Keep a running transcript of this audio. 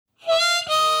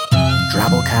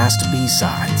Drabblecast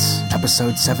B-Sides,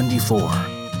 Episode 74,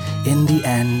 In the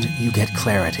End, You Get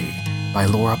Clarity, by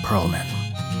Laura Perlman.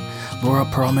 Laura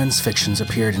Perlman's fictions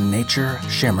appeared in Nature,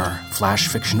 Shimmer, Flash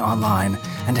Fiction Online,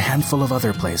 and a handful of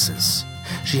other places.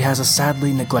 She has a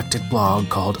sadly neglected blog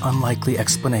called Unlikely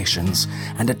Explanations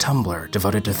and a Tumblr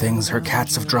devoted to things her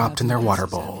cats have dropped in their water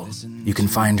bowl. You can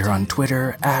find her on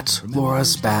Twitter at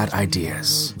Laura's Bad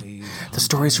Ideas. The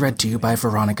story's read to you by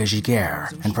Veronica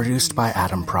Giguère and produced by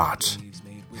Adam Pratt.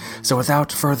 So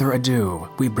without further ado,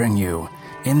 we bring you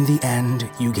In the End,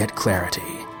 You Get Clarity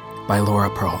by Laura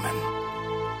Perlman.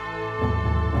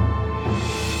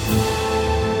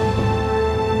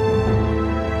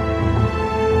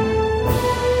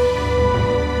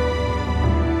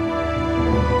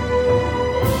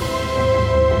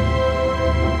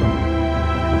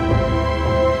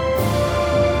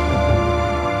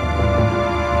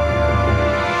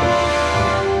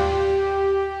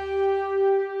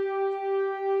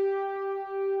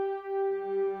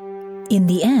 In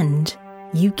the End,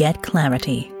 You Get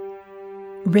Clarity.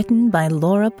 Written by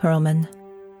Laura Perlman.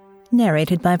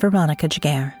 Narrated by Veronica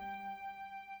Giguère.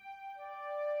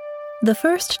 The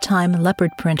first time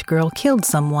Leopard Print Girl killed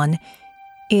someone,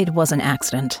 it was an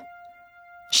accident.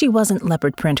 She wasn't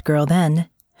Leopard Print Girl then.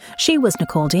 She was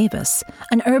Nicole Davis,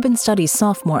 an urban studies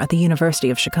sophomore at the University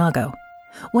of Chicago.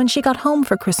 When she got home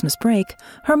for Christmas break,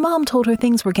 her mom told her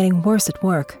things were getting worse at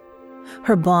work.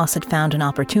 Her boss had found an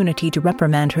opportunity to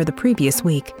reprimand her the previous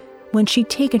week when she'd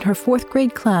taken her 4th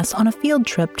grade class on a field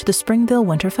trip to the Springville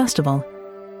Winter Festival.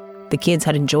 The kids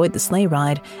had enjoyed the sleigh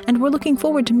ride and were looking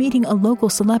forward to meeting a local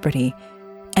celebrity.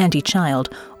 Andy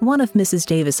Child, one of Mrs.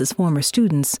 Davis's former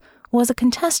students, was a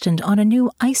contestant on a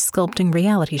new ice sculpting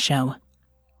reality show.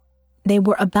 They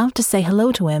were about to say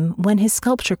hello to him when his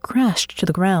sculpture crashed to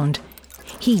the ground.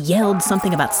 He yelled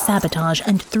something about sabotage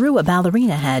and threw a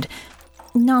ballerina head.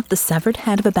 Not the severed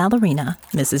head of a ballerina,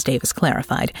 Mrs. Davis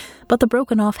clarified, but the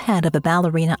broken-off head of a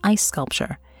ballerina ice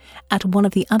sculpture, at one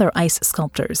of the other ice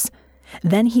sculptors.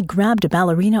 Then he grabbed a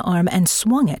ballerina arm and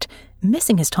swung it,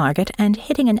 missing his target and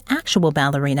hitting an actual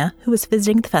ballerina who was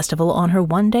visiting the festival on her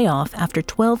one day off after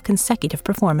 12 consecutive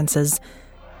performances.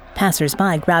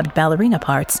 Passers-by grabbed ballerina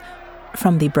parts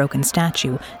from the broken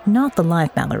statue, not the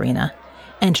live ballerina,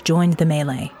 and joined the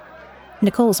melee.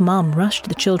 Nicole's mom rushed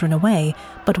the children away,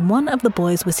 but one of the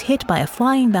boys was hit by a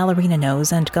flying ballerina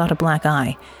nose and got a black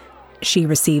eye. She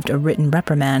received a written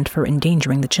reprimand for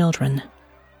endangering the children.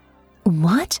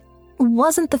 What?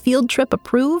 Wasn't the field trip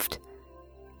approved?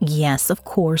 Yes, of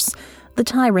course. The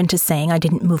tyrant is saying I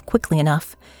didn't move quickly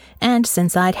enough. And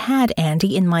since I'd had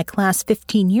Andy in my class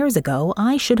 15 years ago,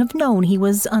 I should have known he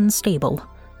was unstable.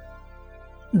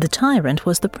 The tyrant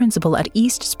was the principal at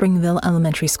East Springville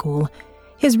Elementary School.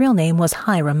 His real name was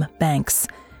Hiram Banks.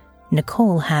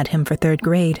 Nicole had him for 3rd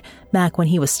grade, back when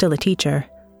he was still a teacher.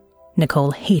 Nicole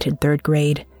hated 3rd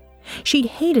grade. She'd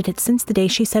hated it since the day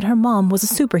she said her mom was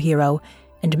a superhero,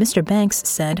 and Mr. Banks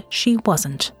said she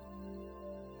wasn't.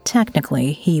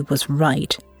 Technically, he was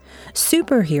right.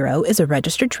 Superhero is a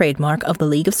registered trademark of the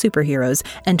League of Superheroes,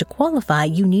 and to qualify,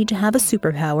 you need to have a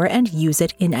superpower and use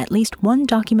it in at least one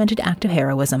documented act of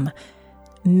heroism.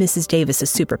 Mrs.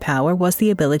 Davis's superpower was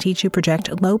the ability to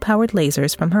project low-powered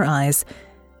lasers from her eyes.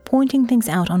 Pointing things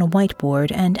out on a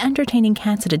whiteboard and entertaining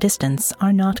cats at a distance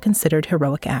are not considered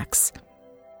heroic acts.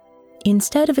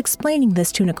 Instead of explaining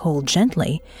this to Nicole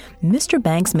gently, Mr.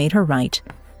 Banks made her write,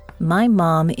 "My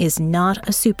mom is not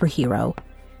a superhero."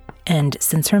 And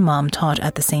since her mom taught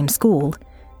at the same school,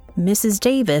 Mrs.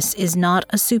 Davis is not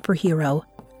a superhero,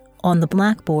 on the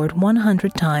blackboard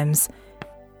 100 times.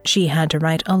 She had to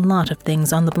write a lot of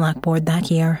things on the blackboard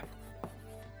that year.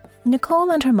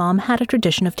 Nicole and her mom had a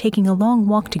tradition of taking a long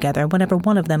walk together whenever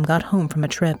one of them got home from a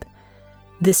trip.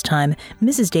 This time,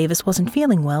 Mrs. Davis wasn't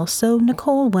feeling well, so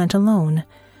Nicole went alone.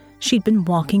 She'd been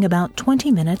walking about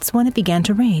 20 minutes when it began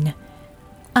to rain.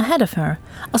 Ahead of her,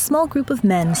 a small group of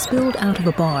men spilled out of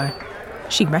a bar.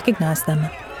 She recognized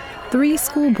them. 3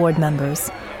 school board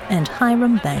members and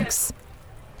Hiram Banks.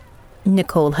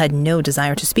 Nicole had no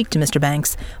desire to speak to Mr.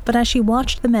 Banks, but as she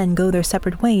watched the men go their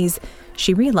separate ways,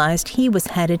 she realized he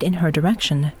was headed in her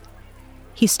direction.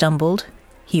 He stumbled,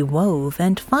 he wove,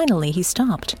 and finally he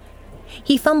stopped.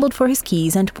 He fumbled for his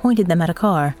keys and pointed them at a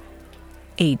car.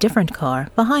 A different car,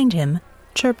 behind him,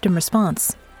 chirped in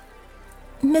response.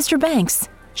 "Mr. Banks,"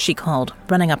 she called,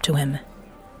 running up to him.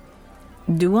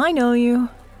 "Do I know you?"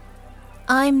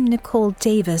 "I'm Nicole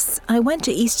Davis. I went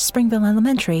to East Springville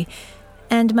Elementary,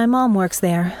 and my mom works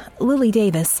there, Lily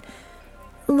Davis.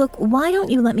 Look, why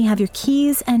don't you let me have your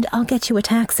keys and I'll get you a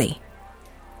taxi?"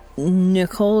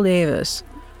 "Nicole Davis.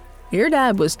 Your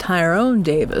dad was Tyrone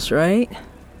Davis, right?"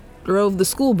 drove the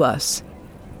school bus.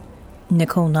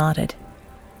 Nicole nodded.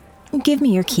 Give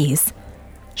me your keys.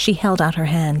 She held out her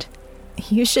hand.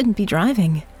 You shouldn't be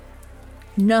driving.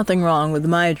 Nothing wrong with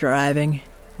my driving,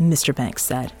 Mr. Banks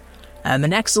said. I'm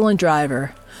an excellent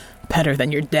driver. Better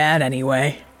than your dad,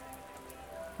 anyway.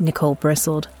 Nicole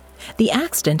bristled. The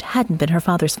accident hadn't been her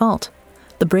father's fault.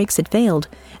 The brakes had failed.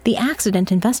 The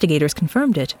accident investigators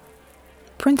confirmed it.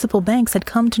 Principal Banks had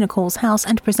come to Nicole's house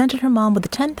and presented her mom with a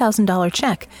 $10,000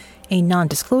 check, a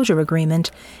non-disclosure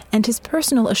agreement, and his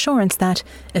personal assurance that,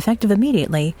 effective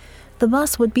immediately, the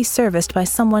bus would be serviced by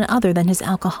someone other than his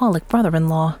alcoholic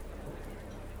brother-in-law.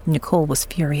 Nicole was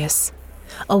furious.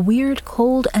 A weird,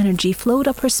 cold energy flowed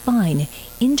up her spine,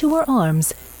 into her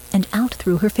arms, and out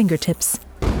through her fingertips.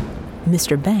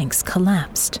 Mr. Banks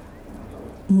collapsed.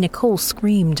 Nicole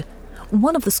screamed.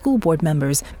 One of the school board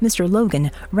members, Mr.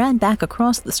 Logan, ran back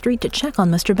across the street to check on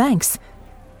Mr. Banks.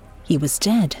 He was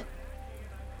dead.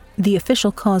 The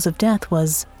official cause of death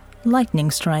was lightning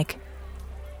strike.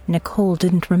 Nicole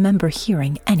didn't remember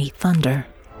hearing any thunder.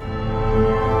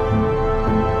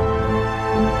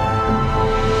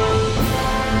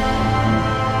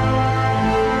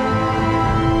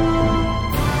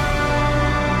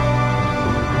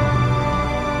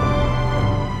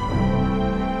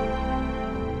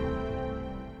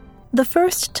 The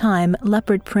first time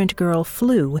Leopard Print Girl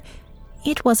flew,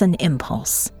 it was an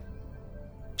impulse.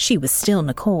 She was still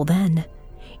Nicole then.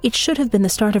 It should have been the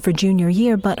start of her junior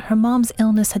year, but her mom's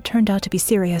illness had turned out to be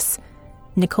serious.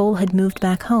 Nicole had moved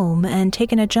back home and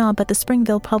taken a job at the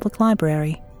Springville Public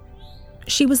Library.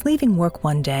 She was leaving work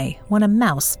one day when a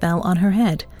mouse fell on her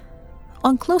head.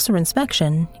 On closer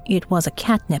inspection, it was a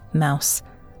catnip mouse.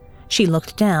 She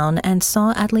looked down and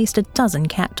saw at least a dozen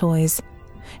cat toys.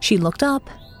 She looked up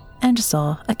and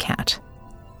saw a cat.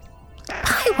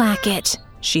 "Pyewacket,"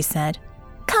 she said.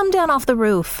 "Come down off the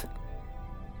roof."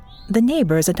 The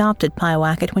neighbors adopted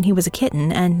Pyewacket when he was a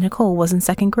kitten and Nicole was in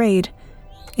second grade.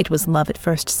 It was love at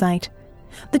first sight.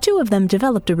 The two of them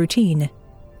developed a routine.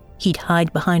 He'd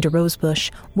hide behind a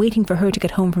rosebush, waiting for her to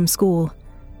get home from school.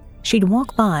 She'd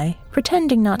walk by,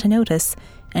 pretending not to notice,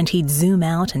 and he'd zoom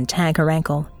out and tag her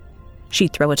ankle.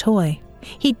 She'd throw a toy.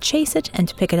 He'd chase it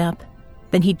and pick it up.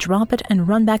 Then he'd drop it and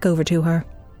run back over to her.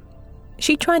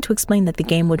 She tried to explain that the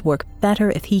game would work better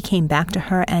if he came back to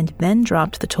her and then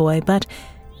dropped the toy, but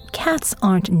cats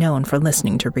aren't known for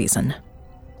listening to reason.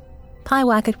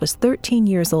 Pyewacket was 13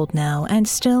 years old now and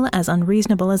still as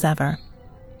unreasonable as ever.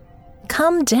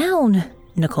 "Come down,"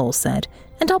 Nicole said,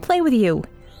 "and I'll play with you."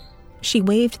 She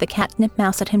waved the catnip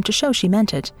mouse at him to show she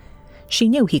meant it. She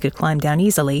knew he could climb down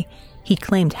easily. He'd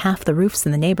claimed half the roofs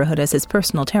in the neighborhood as his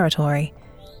personal territory.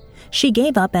 She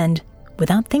gave up and,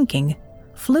 without thinking,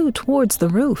 flew towards the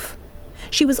roof.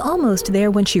 She was almost there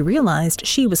when she realized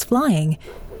she was flying.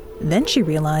 Then she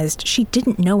realized she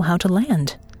didn't know how to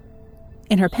land.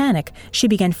 In her panic, she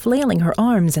began flailing her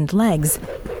arms and legs.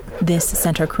 This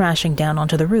sent her crashing down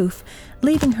onto the roof,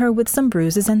 leaving her with some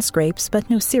bruises and scrapes, but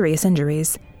no serious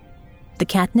injuries. The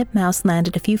catnip mouse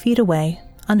landed a few feet away,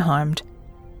 unharmed.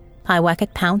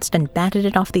 Pyewacket pounced and batted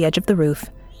it off the edge of the roof.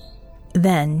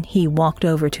 Then he walked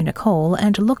over to Nicole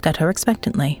and looked at her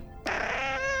expectantly.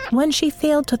 When she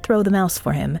failed to throw the mouse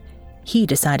for him, he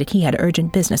decided he had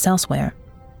urgent business elsewhere.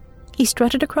 He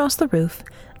strutted across the roof,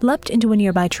 leapt into a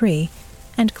nearby tree,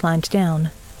 and climbed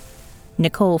down.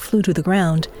 Nicole flew to the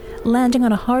ground, landing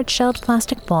on a hard-shelled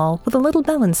plastic ball with a little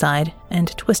bell inside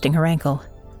and twisting her ankle.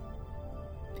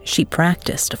 She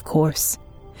practiced, of course.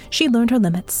 She learned her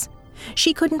limits.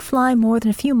 She couldn't fly more than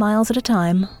a few miles at a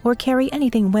time or carry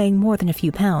anything weighing more than a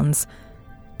few pounds.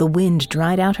 The wind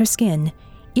dried out her skin,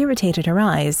 irritated her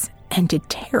eyes, and did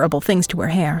terrible things to her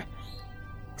hair.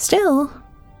 Still,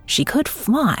 she could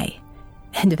fly,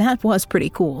 and that was pretty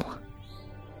cool.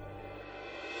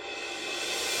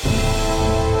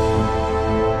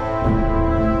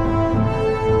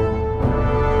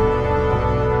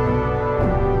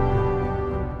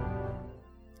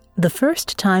 The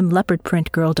first time Leopard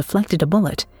Print Girl deflected a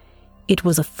bullet, it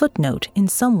was a footnote in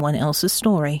someone else's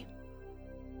story.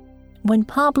 When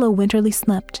Pablo Winterly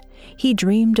slept, he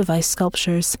dreamed of ice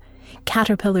sculptures,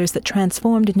 caterpillars that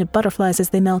transformed into butterflies as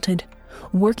they melted,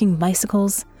 working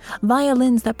bicycles,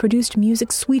 violins that produced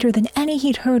music sweeter than any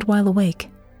he'd heard while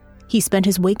awake. He spent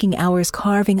his waking hours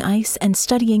carving ice and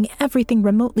studying everything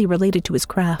remotely related to his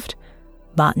craft: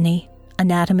 botany,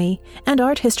 anatomy, and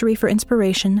art history for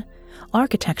inspiration,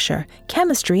 architecture,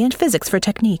 chemistry, and physics for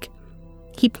technique.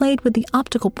 He played with the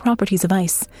optical properties of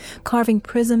ice, carving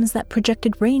prisms that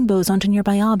projected rainbows onto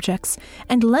nearby objects,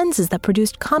 and lenses that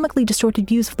produced comically distorted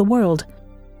views of the world.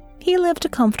 He lived a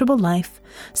comfortable life,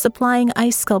 supplying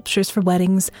ice sculptures for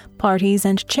weddings, parties,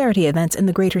 and charity events in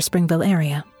the greater Springville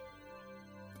area.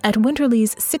 At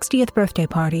Winterly's 60th birthday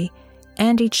party,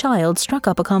 Andy Child struck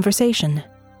up a conversation.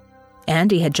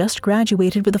 Andy had just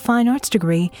graduated with a fine arts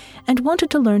degree and wanted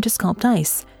to learn to sculpt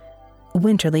ice.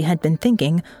 Winterly had been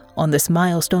thinking, on this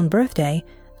milestone birthday,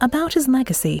 about his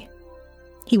legacy.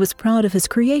 He was proud of his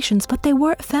creations, but they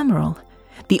were ephemeral.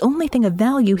 The only thing of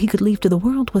value he could leave to the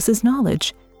world was his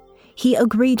knowledge. He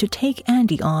agreed to take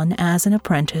Andy on as an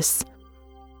apprentice.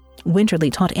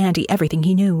 Winterly taught Andy everything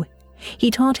he knew.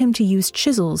 He taught him to use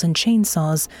chisels and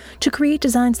chainsaws, to create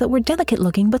designs that were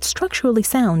delicate-looking but structurally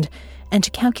sound, and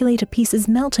to calculate a piece's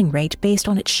melting rate based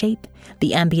on its shape,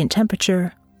 the ambient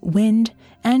temperature, wind,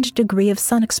 and degree of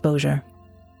sun exposure.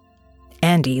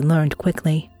 Andy learned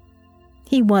quickly.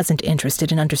 He wasn't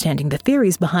interested in understanding the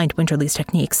theories behind Winterly's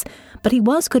techniques, but he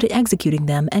was good at executing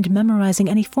them and memorizing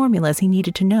any formulas he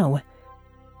needed to know.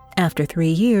 After 3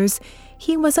 years,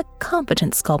 he was a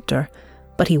competent sculptor,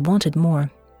 but he wanted more.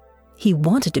 He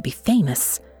wanted to be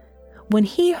famous. When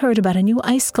he heard about a new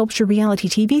ice sculpture reality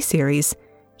TV series,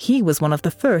 he was one of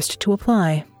the first to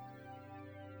apply.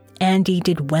 Andy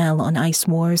did well on Ice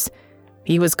Wars.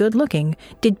 He was good-looking,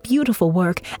 did beautiful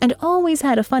work, and always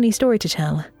had a funny story to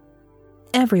tell.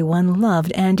 Everyone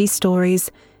loved Andy's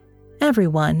stories.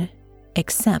 Everyone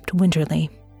except Winterly.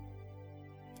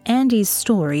 Andy's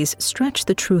stories stretched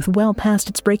the truth well past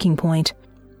its breaking point.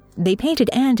 They painted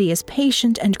Andy as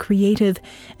patient and creative,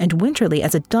 and Winterly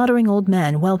as a doddering old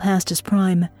man well past his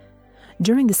prime.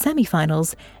 During the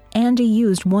semifinals, Andy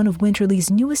used one of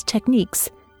Winterly's newest techniques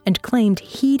and claimed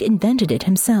he'd invented it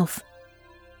himself.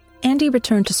 Andy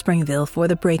returned to Springville for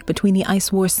the break between the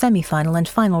Ice Wars semifinal and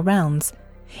final rounds.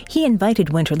 He invited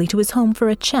Winterly to his home for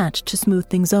a chat to smooth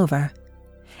things over.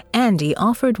 Andy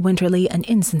offered Winterly an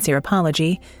insincere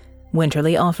apology.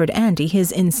 Winterly offered Andy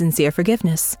his insincere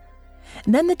forgiveness.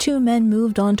 Then the two men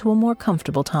moved on to a more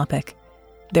comfortable topic,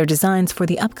 their designs for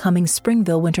the upcoming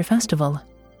Springville Winter Festival.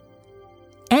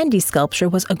 Andy's sculpture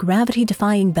was a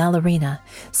gravity-defying ballerina,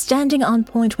 standing on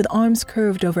point with arms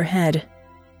curved overhead.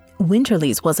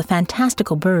 Winterly's was a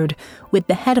fantastical bird, with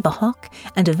the head of a hawk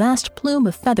and a vast plume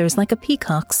of feathers like a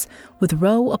peacock's, with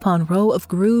row upon row of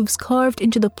grooves carved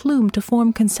into the plume to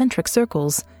form concentric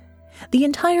circles. The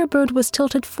entire bird was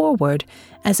tilted forward,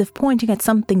 as if pointing at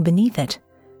something beneath it.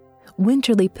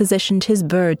 Winterly positioned his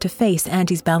bird to face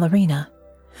Andy's ballerina.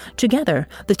 Together,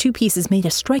 the two pieces made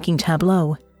a striking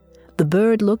tableau. The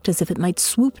bird looked as if it might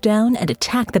swoop down and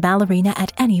attack the ballerina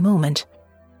at any moment.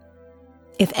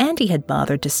 If Andy had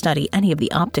bothered to study any of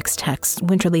the optics texts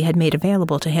Winterly had made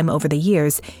available to him over the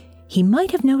years, he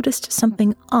might have noticed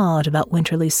something odd about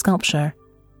Winterly's sculpture.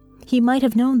 He might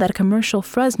have known that a commercial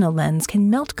Fresnel lens can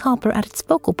melt copper at its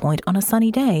focal point on a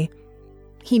sunny day.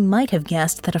 He might have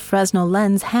guessed that a Fresnel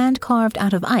lens hand-carved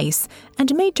out of ice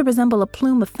and made to resemble a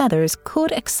plume of feathers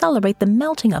could accelerate the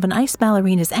melting of an ice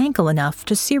ballerina's ankle enough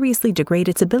to seriously degrade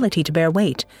its ability to bear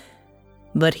weight.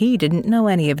 But he didn't know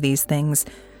any of these things,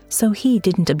 so he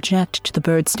didn't object to the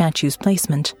bird statue's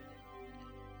placement.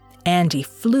 Andy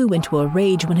flew into a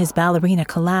rage when his ballerina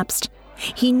collapsed.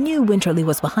 He knew Winterly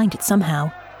was behind it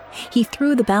somehow. He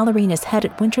threw the ballerina's head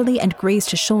at Winterly and grazed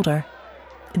his shoulder.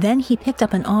 Then he picked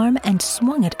up an arm and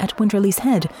swung it at Winterly's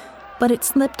head, but it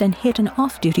slipped and hit an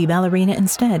off-duty ballerina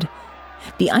instead.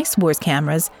 The Ice Wars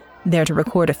cameras, there to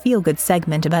record a feel-good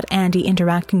segment about Andy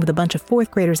interacting with a bunch of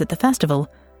fourth graders at the festival,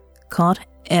 caught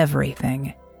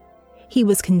everything. He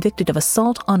was convicted of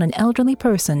assault on an elderly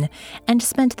person and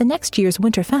spent the next year's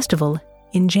Winter Festival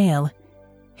in jail.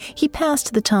 He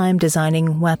passed the time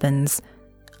designing weapons,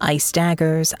 ice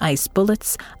daggers, ice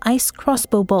bullets, ice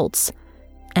crossbow bolts,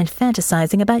 and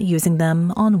fantasizing about using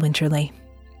them on Winterly.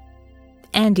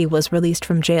 Andy was released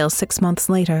from jail 6 months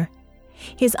later.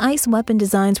 His ice weapon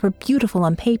designs were beautiful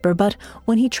on paper, but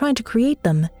when he tried to create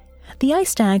them, the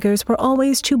ice daggers were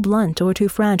always too blunt or too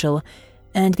fragile,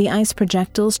 and the ice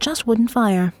projectiles just wouldn't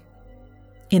fire.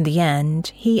 In the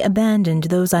end, he abandoned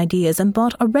those ideas and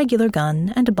bought a regular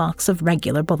gun and a box of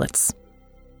regular bullets.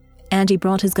 Andy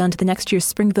brought his gun to the next year's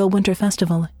Springville Winter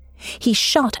Festival. He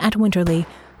shot at Winterly,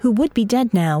 who would be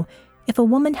dead now if a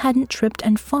woman hadn't tripped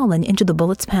and fallen into the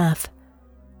bullet's path.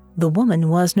 The woman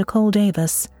was Nicole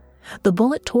Davis. The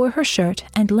bullet tore her shirt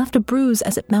and left a bruise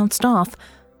as it bounced off,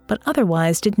 but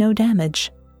otherwise did no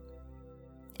damage.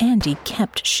 Andy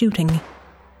kept shooting.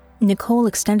 Nicole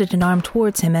extended an arm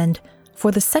towards him and,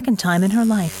 for the second time in her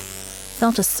life,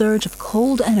 felt a surge of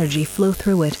cold energy flow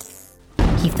through it.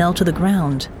 He fell to the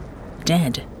ground,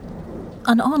 dead.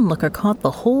 An onlooker caught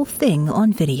the whole thing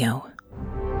on video.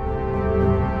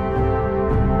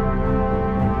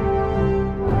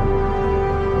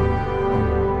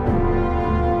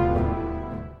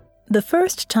 The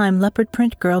first time Leopard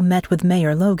Print Girl met with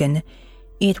Mayor Logan,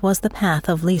 it was the path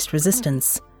of least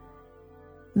resistance.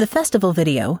 The festival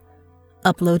video,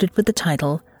 uploaded with the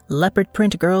title Leopard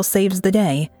Print Girl Saves the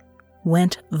Day,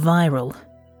 went viral.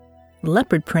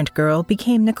 Leopard Print Girl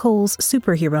became Nicole's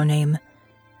superhero name.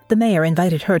 The mayor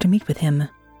invited her to meet with him.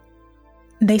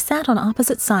 They sat on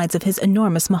opposite sides of his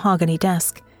enormous mahogany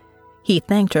desk. He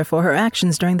thanked her for her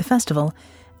actions during the festival,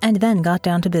 and then got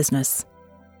down to business.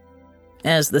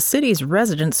 "As the city's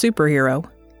resident superhero,"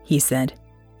 he said,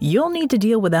 "you'll need to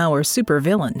deal with our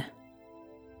supervillain."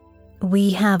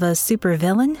 "We have a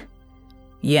supervillain?"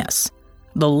 "Yes,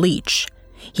 the Leech.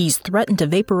 He's threatened to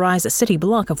vaporize a city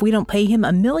block if we don't pay him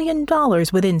 $1 million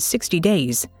within 60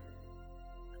 days.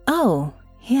 "Oh,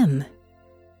 him.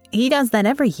 He does that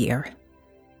every year."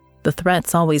 The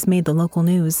threats always made the local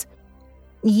news.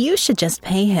 "You should just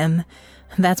pay him.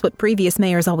 That's what previous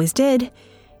mayors always did.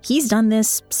 He's done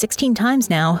this 16 times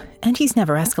now, and he's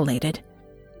never escalated."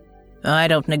 "I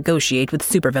don't negotiate with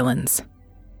supervillains."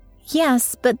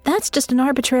 "Yes, but that's just an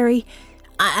arbitrary...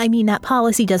 I mean, that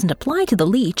policy doesn't apply to the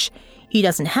Leech. He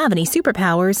doesn't have any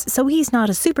superpowers, so he's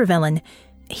not a supervillain.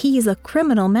 He's a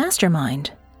criminal mastermind."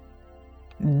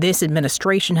 "This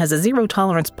administration has a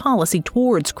zero-tolerance policy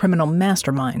towards criminal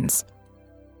masterminds."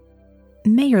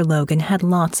 Mayor Logan had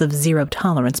lots of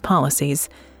zero-tolerance policies.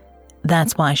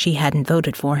 That's why she hadn't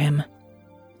voted for him.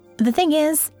 "The thing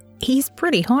is, he's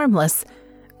pretty harmless.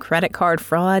 Credit card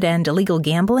fraud and illegal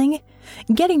gambling?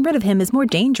 Getting rid of him is more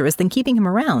dangerous than keeping him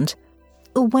around.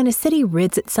 When a city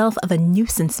rids itself of a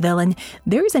nuisance villain,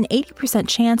 there's an 80%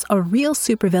 chance a real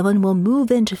supervillain will move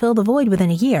in to fill the void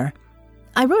within a year.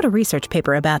 I wrote a research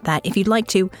paper about that if you'd like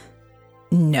to."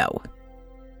 "No."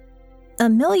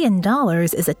 $1 million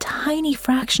is a tiny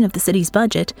fraction of the city's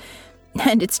budget,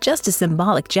 and it's just a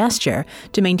symbolic gesture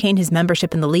to maintain his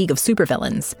membership in the League of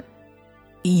Supervillains.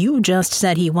 "You just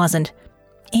said he wasn't."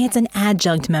 "It's an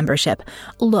adjunct membership.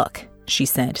 Look," she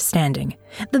said, standing,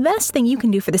 "the best thing you can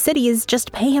do for the city is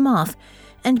just pay him off.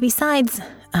 And besides,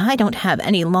 I don't have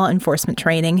any law enforcement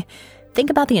training. Think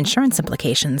about the insurance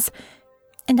implications.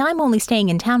 And I'm only staying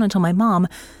in town until my mom...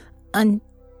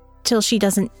 until she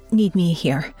doesn't need me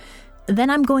here. Then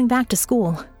I'm going back to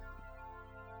school."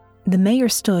 The mayor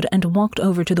stood and walked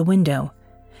over to the window.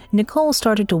 Nicole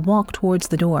started to walk towards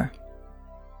the door.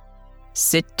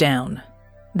 "Sit down,"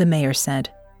 the mayor said.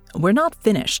 "We're not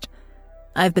finished.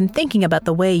 I've been thinking about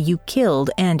the way you killed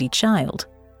Andy Child."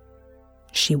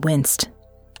 She winced.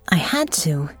 "I had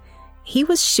to. He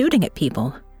was shooting at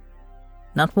people."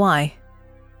 "Not why.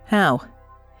 How?"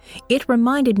 "It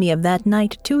reminded me of that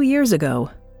night 2 years ago.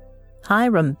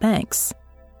 Hiram Banks.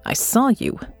 I saw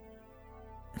you."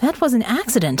 "That was an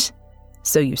accident."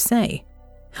 "So you say.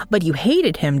 But you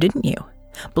hated him, didn't you?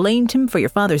 Blamed him for your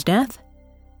father's death?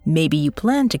 Maybe you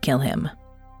planned to kill him."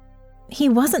 "He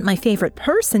wasn't my favorite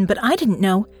person, but I didn't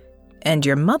know." "And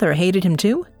your mother hated him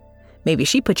too? Maybe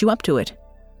she put you up to it."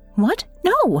 "What?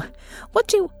 No! What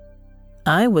do—"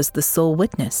 "I was the sole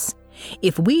witness.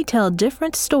 If we tell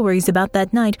different stories about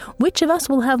that night, which of us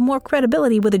will have more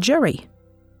credibility with a jury?"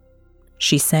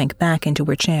 She sank back into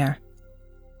her chair.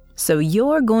 "So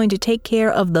you're going to take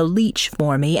care of the Leech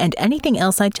for me and anything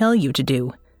else I tell you to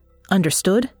do.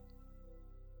 Understood?"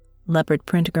 Leopard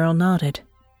Print Girl nodded.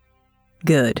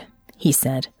 "Good," he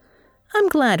said. "I'm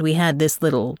glad we had this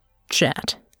little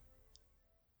chat."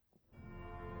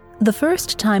 The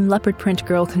first time Leopard Print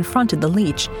Girl confronted the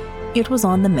Leech, it was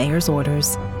on the mayor's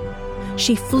orders.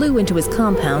 She flew into his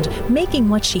compound, making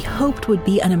what she hoped would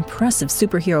be an impressive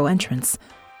superhero entrance.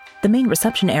 The main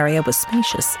reception area was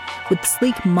spacious, with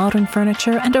sleek modern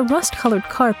furniture and a rust-colored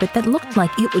carpet that looked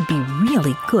like it would be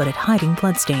really good at hiding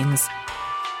bloodstains.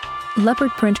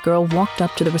 Leopard Print Girl walked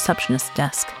up to the receptionist's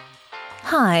desk.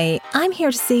 "Hi, I'm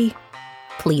here to see—"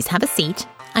 "Please have a seat.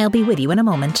 I'll be with you in a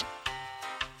moment."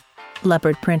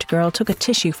 Leopard Print Girl took a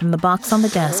tissue from the box on the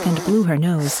desk and blew her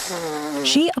nose.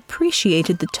 She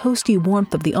appreciated the toasty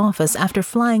warmth of the office after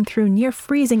flying through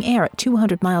near-freezing air at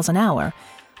 200 miles an hour,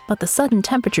 but the sudden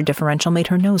temperature differential made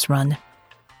her nose run.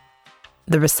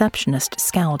 The receptionist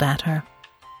scowled at her.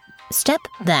 "Step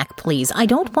back, please. I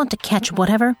don't want to catch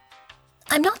whatever—"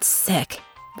 "I'm not sick,"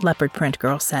 Leopard Print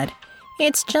Girl said.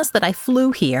 "It's just that I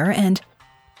flew here and—"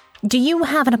 "Do you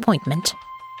have an appointment?"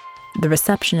 The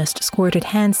receptionist squirted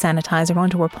hand sanitizer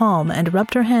onto her palm and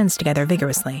rubbed her hands together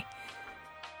vigorously.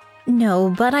 "No,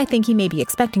 but I think he may be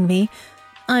expecting me.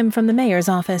 I'm from the mayor's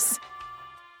office."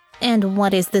 "And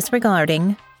what is this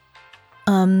regarding?"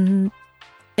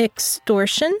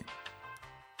 Extortion?"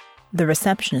 The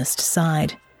receptionist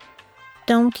sighed.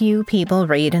 "Don't you people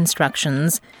read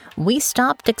instructions? We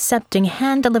stopped accepting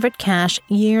hand-delivered cash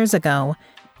years ago.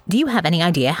 Do you have any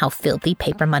idea how filthy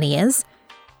paper money is?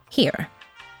 Here.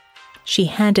 She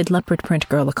handed Leopard Print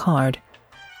Girl a card.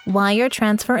 Wire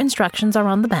transfer instructions are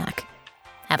on the back.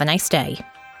 Have a nice day.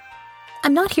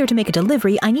 I'm not here to make a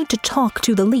delivery. I need to talk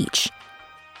to the leech.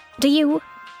 Do you?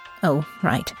 Oh,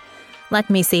 right. Let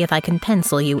me see if I can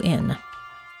pencil you in.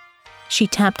 She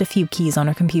tapped a few keys on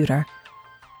her computer.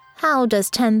 How does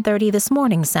 10:30 this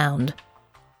morning sound?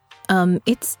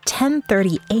 It's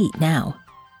 10:38 now.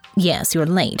 Yes, you're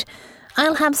late.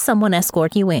 I'll have someone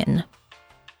escort you in.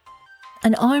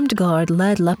 An armed guard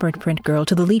led Leopard Print Girl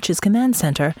to the leech's command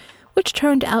center, which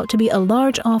turned out to be a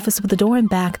large office with a door and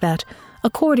back that,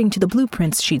 according to the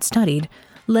blueprints she'd studied,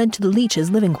 led to the leech's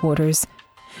living quarters.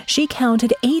 She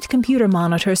counted 8 computer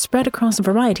monitors spread across a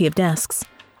variety of desks.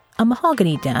 A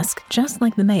mahogany desk, just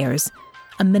like the mayor's,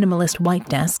 a minimalist white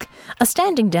desk, a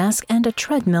standing desk, and a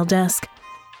treadmill desk.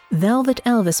 Velvet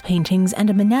Elvis paintings and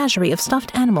a menagerie of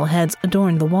stuffed animal heads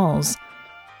adorned the walls.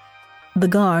 The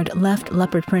guard left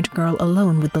Leopard Print Girl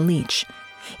alone with the leech.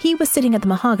 He was sitting at the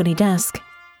mahogany desk.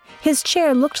 His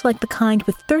chair looked like the kind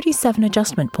with 37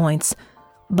 adjustment points,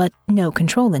 but no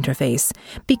control interface,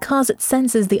 because it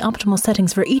senses the optimal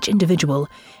settings for each individual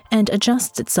and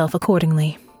adjusts itself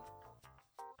accordingly.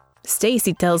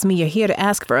 Stacy tells me you're here to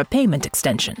ask for a payment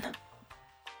extension.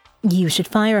 You should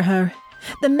fire her.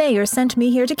 The mayor sent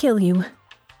me here to kill you.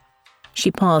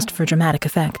 She paused for dramatic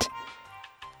effect.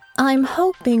 I'm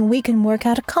hoping we can work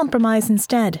out a compromise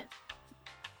instead.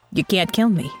 You can't kill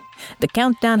me. The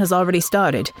countdown has already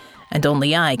started, and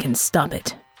only I can stop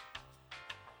it.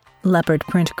 Leopard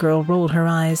Print Girl rolled her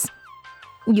eyes.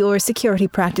 Your security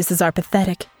practices are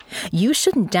pathetic. You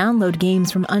shouldn't download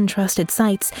games from untrusted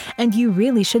sites, and you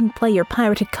really shouldn't play your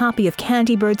pirated copy of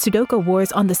Candy Bird Sudoku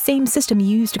Wars on the same system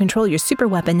you use to control your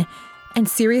superweapon. And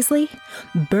seriously,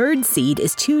 birdseed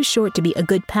is too short to be a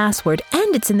good password,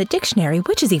 and it's in the dictionary,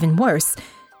 which is even worse.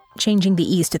 Changing the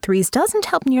E's to 3's doesn't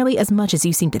help nearly as much as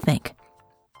you seem to think.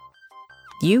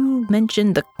 You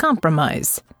mentioned the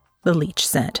compromise, the leech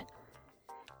said.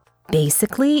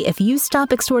 Basically, if you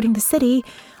stop extorting the city,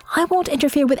 I won't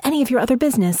interfere with any of your other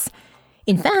business.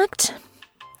 In fact,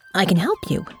 I can help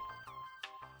you.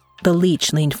 The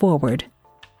leech leaned forward.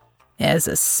 As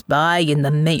a spy in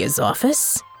the mayor's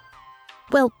office?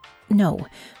 Well, no.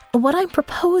 What I'm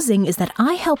proposing is that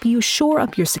I help you shore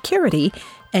up your security,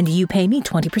 and you pay me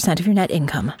 20% of your net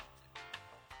income.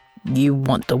 You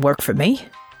want to work for me?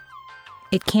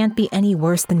 It can't be any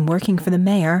worse than working for the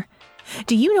mayor.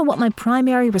 Do you know what my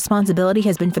primary responsibility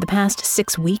has been for the past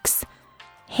 6 weeks?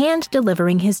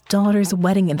 Hand-delivering his daughter's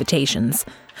wedding invitations.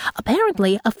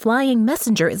 Apparently, a flying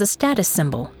messenger is a status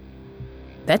symbol.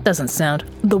 That doesn't sound...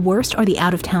 The worst are the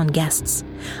out-of-town guests.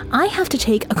 I have to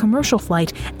take a commercial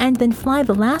flight and then fly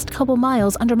the last couple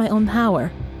miles under my own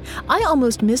power. I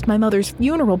almost missed my mother's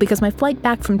funeral because my flight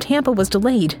back from Tampa was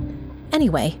delayed.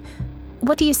 Anyway,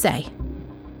 what do you say?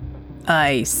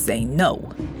 I say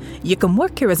no. You can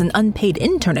work here as an unpaid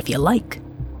intern if you like.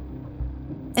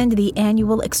 And the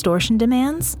annual extortion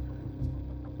demands?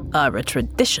 Are a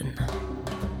tradition.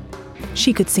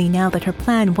 She could see now that her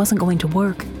plan wasn't going to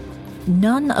work.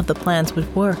 None of the plans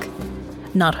would work.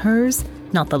 Not hers,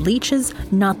 not the leech's,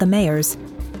 not the mayor's.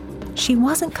 She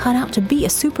wasn't cut out to be a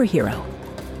superhero.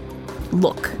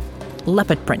 Look,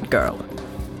 Leopard Print Girl.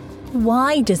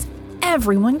 Why does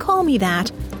everyone call me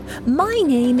that? My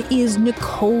name is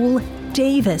Nicole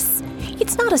Davis.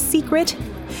 It's not a secret.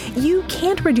 You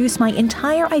can't reduce my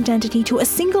entire identity to a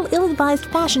single ill-advised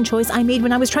fashion choice I made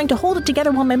when I was trying to hold it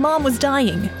together while my mom was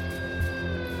dying.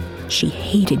 She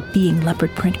hated being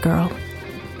Leopard Print Girl.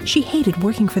 She hated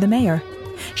working for the mayor.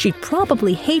 She'd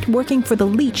probably hate working for the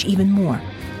leech even more.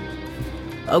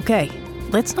 Okay,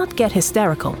 let's not get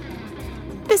hysterical.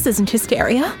 This isn't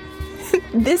hysteria.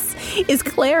 This is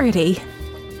clarity.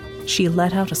 She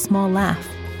let out a small laugh.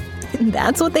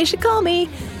 That's what they should call me.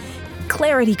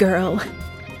 Clarity Girl.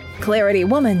 Clarity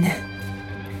Woman.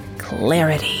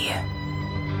 Clarity.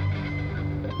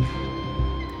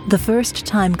 The first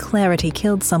time Clarity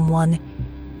killed someone,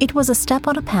 it was a step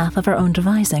on a path of her own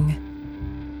devising.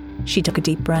 She took a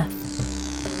deep breath.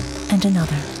 And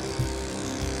another.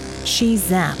 She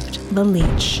zapped the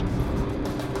leech.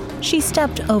 She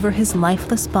stepped over his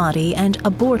lifeless body and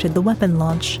aborted the weapon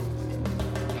launch.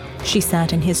 She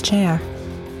sat in his chair.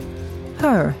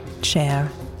 Her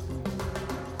chair.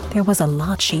 There was a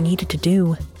lot she needed to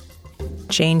do.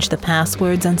 Change the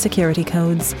passwords and security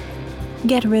codes.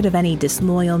 Get rid of any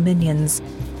disloyal minions.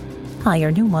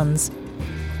 Hire new ones.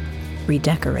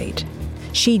 Redecorate.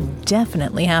 She'd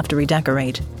definitely have to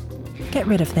redecorate. Get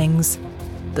rid of things.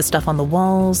 The stuff on the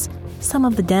walls, some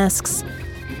of the desks,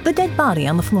 the dead body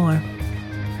on the floor.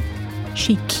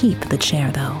 She'd keep the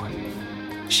chair, though.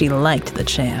 She liked the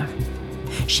chair.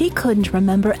 She couldn't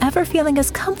remember ever feeling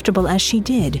as comfortable as she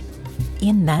did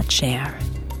in that chair.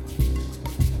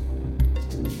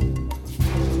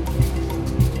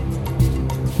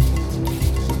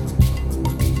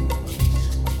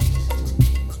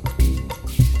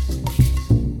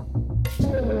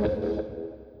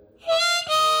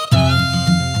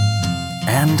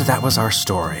 And that was our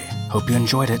story. Hope you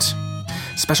enjoyed it.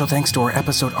 Special thanks to our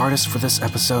episode artist for this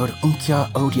episode,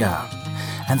 Unkya Odia.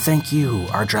 And thank you,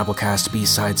 our Drabblecast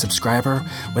B-Side subscriber.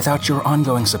 Without your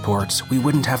ongoing support, we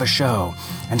wouldn't have a show,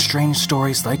 and strange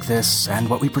stories like this and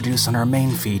what we produce on our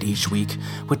main feed each week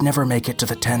would never make it to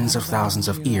the tens of thousands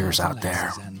of ears out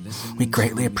there. We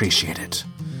greatly appreciate it.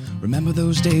 Remember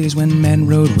those days when men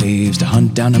rode waves to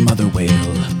hunt down a mother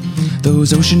whale?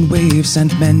 Those ocean waves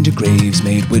sent men to graves,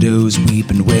 made widows weep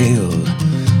and wail.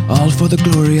 All for the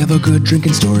glory of a good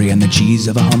drinking story and the cheese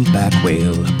of a humpback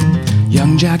whale.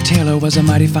 Young Jack Taylor was a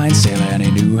mighty fine sailor, and he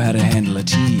knew how to handle a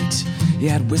teat. He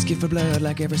had whiskey for blood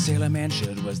like every sailor man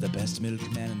should, was the best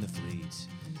milkman in the fleet.